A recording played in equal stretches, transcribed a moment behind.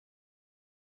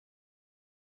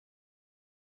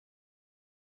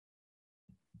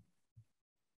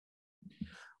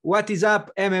What is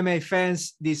up, MMA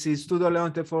fans? This is Tudo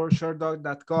Leonte for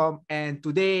Sherdog.com, and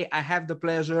today I have the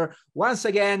pleasure once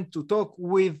again to talk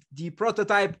with the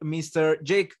prototype, Mr.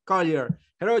 Jake Collier.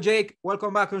 Hello, Jake.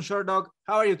 Welcome back on Sherdog.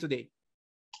 How are you today?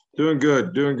 Doing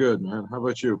good, man. How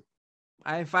about you?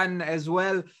 I'm fine as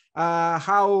well.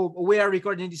 How we are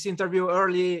recording this interview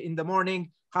early in the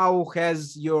morning. How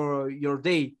has your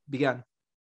day begun?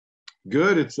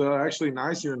 Good. It's actually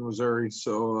nice here in Missouri.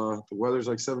 So the weather's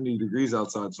like 70 degrees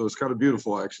outside. So it's kind of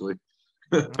beautiful, actually.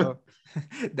 Oh,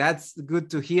 that's good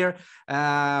to hear.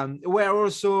 We're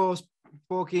also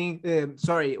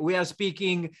we are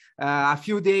speaking a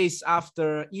few days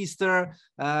after Easter.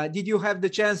 Did you have the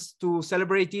chance to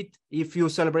celebrate it, if you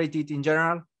celebrate it in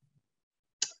general?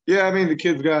 Yeah, I mean, the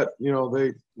kids got,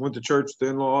 they went to church with the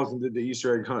in-laws and did the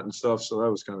Easter egg hunt and stuff. So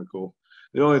that was kind of cool.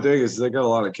 The only thing is they got a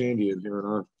lot of candy in here,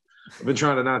 and I've been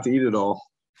trying not to eat it all.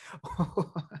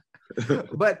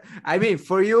 But I mean,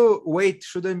 for you, weight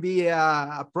shouldn't be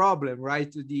a problem,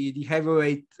 right? The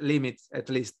heavyweight limit, at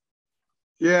least.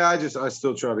 Yeah, I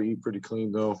still try to eat pretty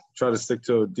clean, though. Try to stick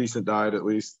to a decent diet at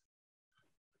least.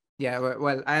 Yeah,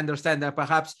 well, I understand that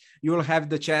perhaps you'll have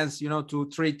the chance, to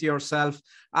treat yourself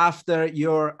after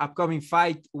your upcoming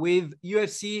fight with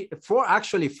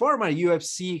former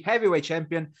UFC heavyweight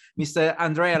champion, Mr.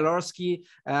 Andrei Arlovski.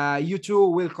 You two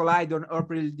will collide on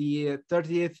April the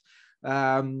 30th.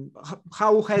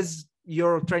 How has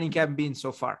your training camp been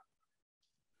so far?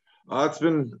 It's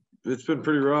been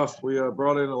pretty rough. We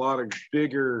brought in a lot of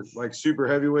bigger, like super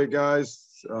heavyweight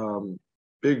guys,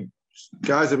 big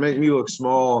guys that make me look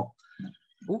small.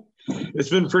 Ooh. It's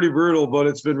been pretty brutal, but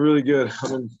it's been really good.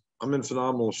 I'm in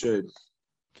phenomenal shape.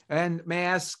 And may I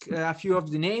ask a few of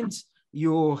the names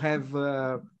you have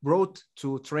brought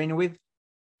to train with?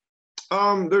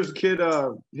 There's a kid.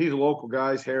 He's a local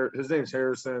guy. His name's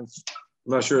Harrison. I'm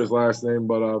not sure his last name,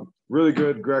 but really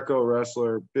good Greco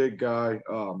wrestler, big guy.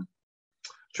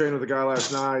 Trained with a guy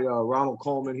last night, Ronald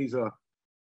Coleman. He's a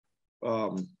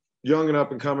young and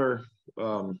up and comer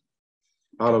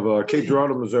out of Cape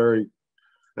Girardeau, Missouri.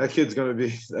 That kid's gonna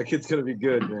be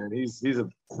good, man. He's a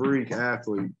freak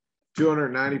athlete.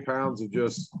 290 pounds of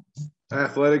just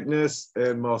athleticness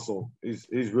and muscle.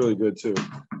 He's really good too.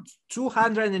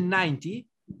 290.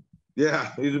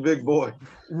 Yeah, he's a big boy.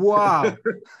 Wow.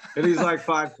 And he's like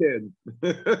 5'10".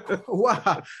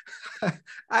 Wow.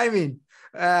 I mean,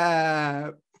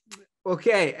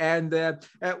 okay. And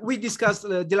we discussed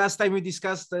the last time we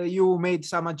discussed, you made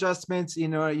some adjustments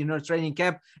in your training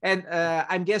camp. And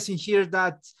I'm guessing here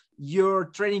that your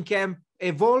training camp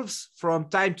evolves from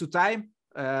time to time,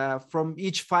 from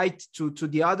each fight to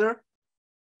the other.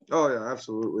 Oh yeah,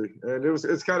 absolutely. And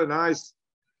it's kind of nice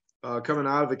coming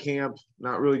out of the camp,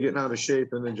 not really getting out of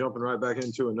shape, and then jumping right back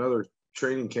into another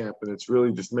training camp. And it's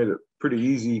really just made it pretty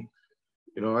easy.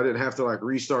 I didn't have to like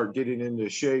restart getting into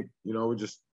shape. We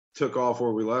just took off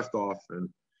where we left off, and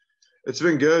it's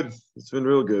been good. It's been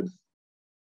real good.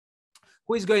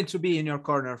 Who is going to be in your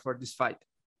corner for this fight?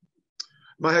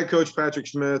 My head coach, Patrick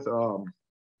Smith,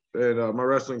 and my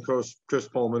wrestling coach, Chris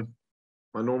Pullman,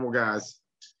 my normal guys.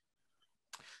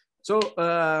 So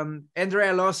Andrei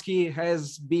Arlovski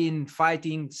has been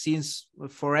fighting since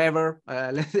forever.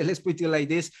 Let's put it like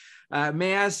this.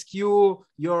 May I ask you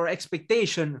your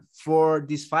expectation for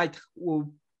this fight?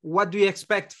 What do you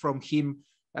expect from him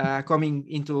coming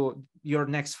into your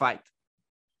next fight?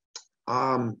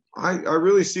 I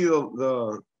really see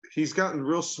he's gotten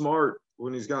real smart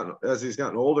as he's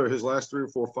gotten older. His last 3 or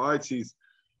 4 fights, he's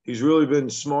really been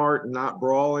smart and not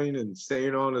brawling and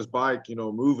staying on his bike,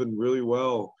 moving really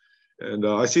well. And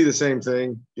I see the same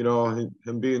thing,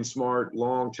 him being smart,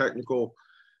 long, technical,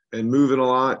 and moving a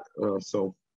lot.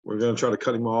 So we're going to try to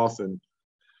cut him off and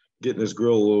get in his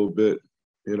grill a little bit,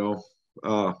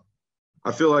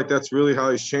 I feel like that's really how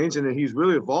he's changing, and he's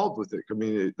really evolved with it. I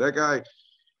mean, that guy,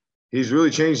 he's really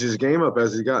changed his game up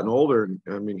as he's gotten older.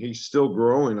 I mean, he's still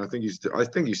growing. I think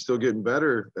he's still getting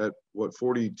better at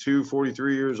 42,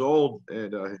 43 years old.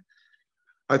 And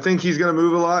I think he's going to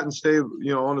move a lot and stay,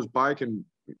 on his bike and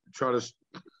try to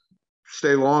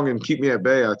stay long and keep me at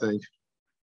bay, I think.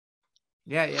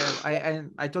 Yeah.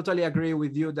 I totally agree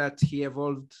with you that he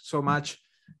evolved so much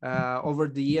over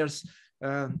the years.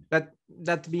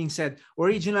 That being said,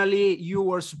 originally you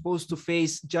were supposed to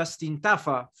face Justin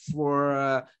Tafa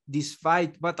for this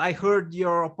fight, but I heard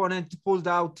your opponent pulled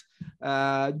out.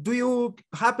 Do you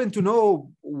happen to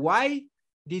know why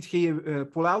did he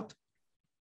pull out?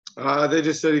 They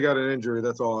just said he got an injury.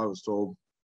 That's all I was told.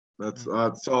 That's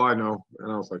all I know.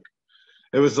 And I was like,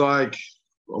 it was like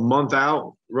a month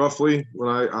out roughly when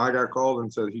I got called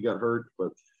and said he got hurt,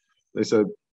 but they said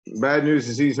bad news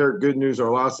is he's hurt. Good news,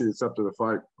 Arlovski accepted the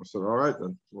fight. I said, all right,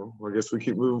 then. Well, I guess we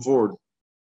keep moving forward.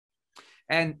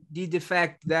 And did the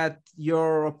fact that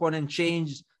your opponent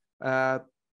changed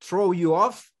throw you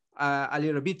off a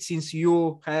little bit since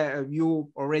you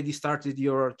already started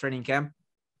your training camp?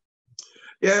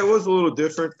 Yeah, it was a little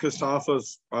different because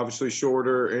Tafa's obviously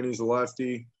shorter and he's a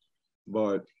lefty,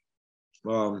 but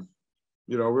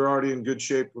you know, we're already in good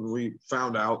shape when we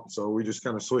found out, so we just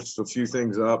kind of switched a few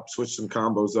things up, switched some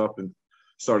combos up, and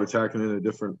started attacking in a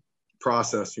different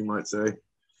process, you might say.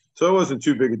 So it wasn't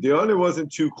too big a deal, and it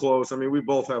wasn't too close. I mean, we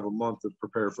both have a month to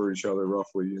prepare for each other,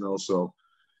 roughly, you know, so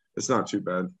it's not too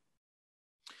bad.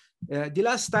 The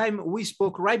last time we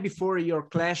spoke right before your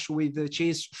clash with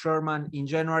Chase Sherman in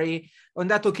January. On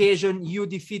that occasion, you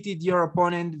defeated your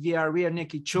opponent via rear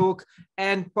naked choke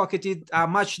and pocketed a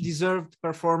much-deserved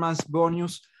performance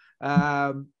bonus.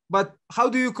 But how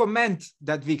do you comment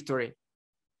that victory?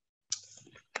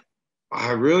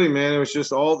 Man, it was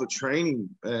just all the training.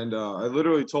 And I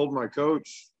literally told my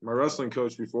coach, my wrestling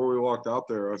coach, before we walked out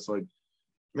there, I was like,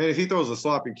 man, if he throws a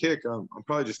sloppy kick, I'm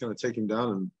probably just going to take him down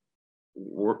and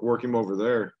work him over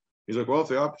there. He's like, well, if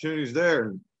the opportunity's there,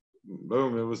 and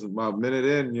boom, it was about a minute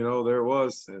in, you know, there it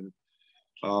was. And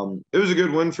it was a good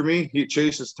win for me.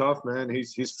 Chase is tough, man.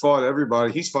 He's fought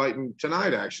everybody. He's fighting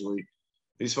tonight, actually.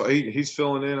 He's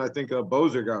filling in. I think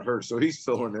Bozer got hurt, so he's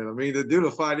filling in. I mean, the dude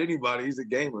will fight anybody. He's a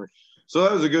gamer. So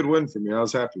that was a good win for me. I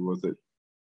was happy with it.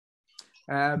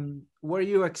 Were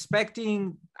you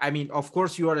expecting, I mean, of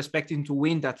course you are expecting to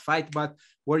win that fight, but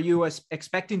were you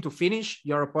expecting to finish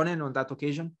your opponent on that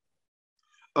occasion?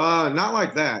 Not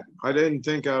like that. I didn't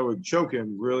think I would choke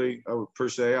him, really, per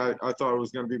se. I thought it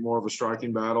was going to be more of a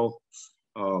striking battle.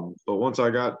 But once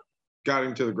I got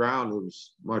him to the ground, it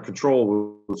was my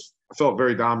control I felt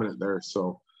very dominant there.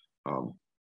 So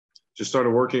just started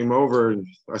working him over, and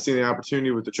I seen the opportunity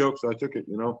with the choke, so I took it,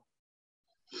 you know.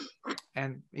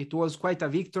 And it was quite a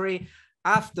victory.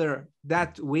 After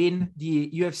that win, the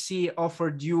UFC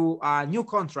offered you a new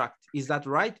contract. Is that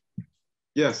right?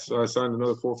 Yes, I signed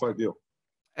another 4-fight deal.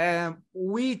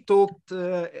 We talked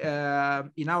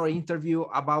in our interview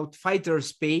about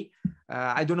fighters' pay.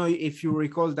 I don't know if you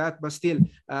recall that, but still,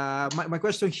 my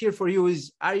question here for you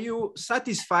is, are you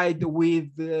satisfied with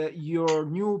your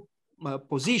new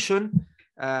position,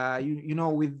 you know,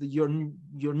 with your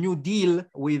new deal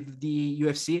with the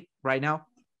UFC right now?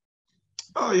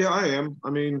 Oh, yeah, I am. I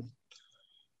mean,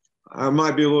 I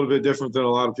might be a little bit different than a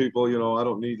lot of people. You know, I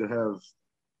don't need to have,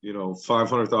 you know,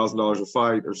 $500,000 a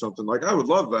fight or something. Like, I would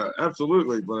love that,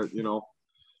 absolutely. But, you know,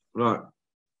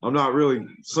 I'm not really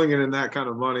slinging in that kind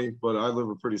of money, but I live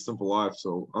a pretty simple life,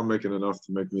 so I'm making enough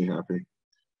to make me happy.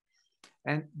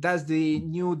 And does the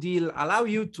new deal allow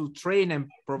you to train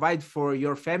and provide for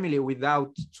your family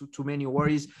without too many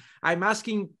worries? I'm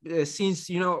asking since,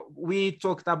 you know, we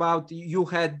talked about you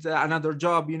had another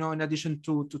job, you know, in addition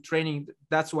to training.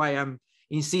 That's why I'm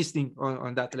insisting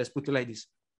on that. Let's put it like this.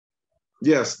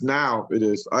 Yes, now it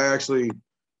is. I actually,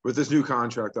 with this new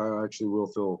contract, I actually will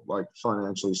feel like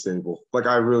financially stable. Like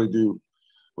I really do.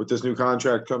 With this new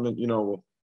contract coming, you know,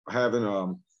 having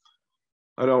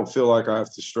I don't feel like I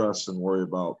have to stress and worry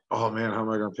about, oh man, how am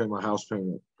I going to pay my house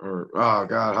payment? Or, oh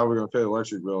God, how are we going to pay the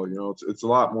electric bill? You know, it's a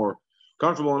lot more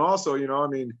comfortable. And also, you know, I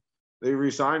mean, they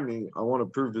re-signed me. I want to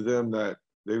prove to them that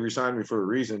they re-signed me for a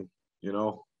reason. You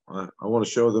know, I want to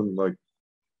show them like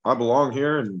I belong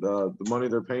here, and the money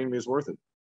they're paying me is worth it.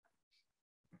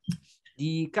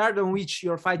 The card on which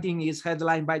you're fighting is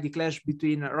headlined by the clash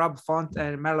between Rob Font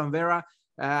and Marlon Vera.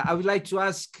 I would like to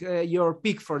ask your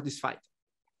pick for this fight.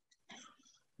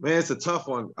 Man, it's a tough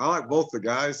one. I like both the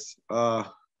guys. I'm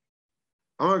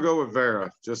going to go with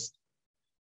Vera just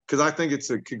because I think it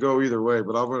could go either way,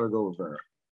 but I'm going to go with Vera.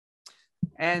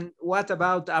 And what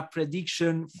about a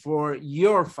prediction for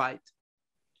your fight?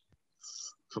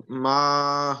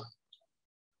 I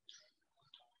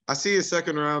see a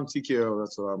second round TKO.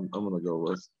 That's what I'm going to go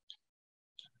with.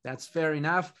 That's fair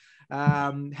enough.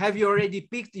 Have you already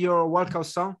picked your walkout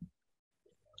song?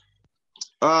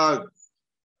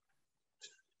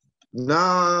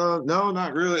 No,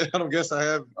 not really. I don't guess I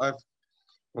have.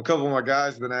 A couple of my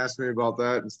guys been asking me about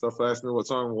that and stuff. Asking me what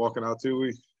song I'm walking out to.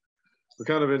 We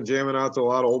kind of been jamming out to a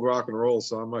lot of old rock and roll,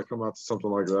 so I might come out to something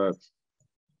like that.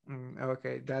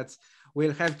 Okay,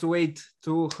 we'll have to wait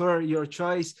to hear your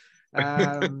choice.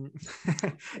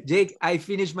 Jake, I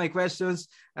finished my questions.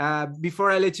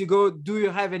 Before I let you go, do you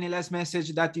have any last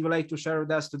message that you would like to share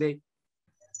with us today?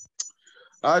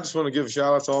 I just want to give a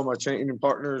shout out to all my training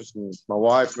partners and my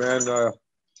wife, man.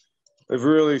 They've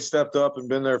really stepped up and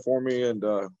been there for me, and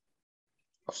I've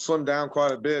slimmed down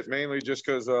quite a bit, mainly just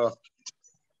because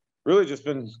really just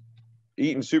been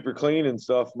eating super clean and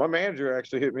stuff. My manager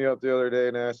actually hit me up the other day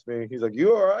and asked me, he's like,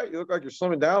 "You all right? You look like you're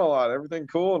slimming down a lot. Everything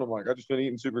cool?" And I'm like, "I just been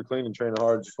eating super clean and training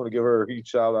hard. Just want to give her a huge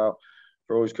shout out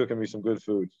for always cooking me some good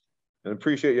food. And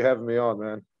appreciate you having me on,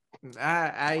 man."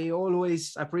 I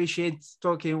always appreciate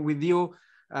talking with you.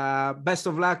 Best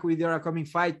of luck with your upcoming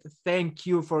fight. Thank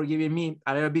you for giving me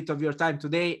a little bit of your time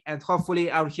today, and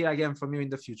hopefully I'll hear again from you in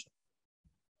the future.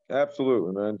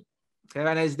 Absolutely, man. Have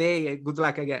a nice day. Good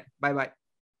luck again. Bye-bye.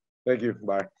 Thank you.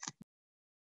 Bye.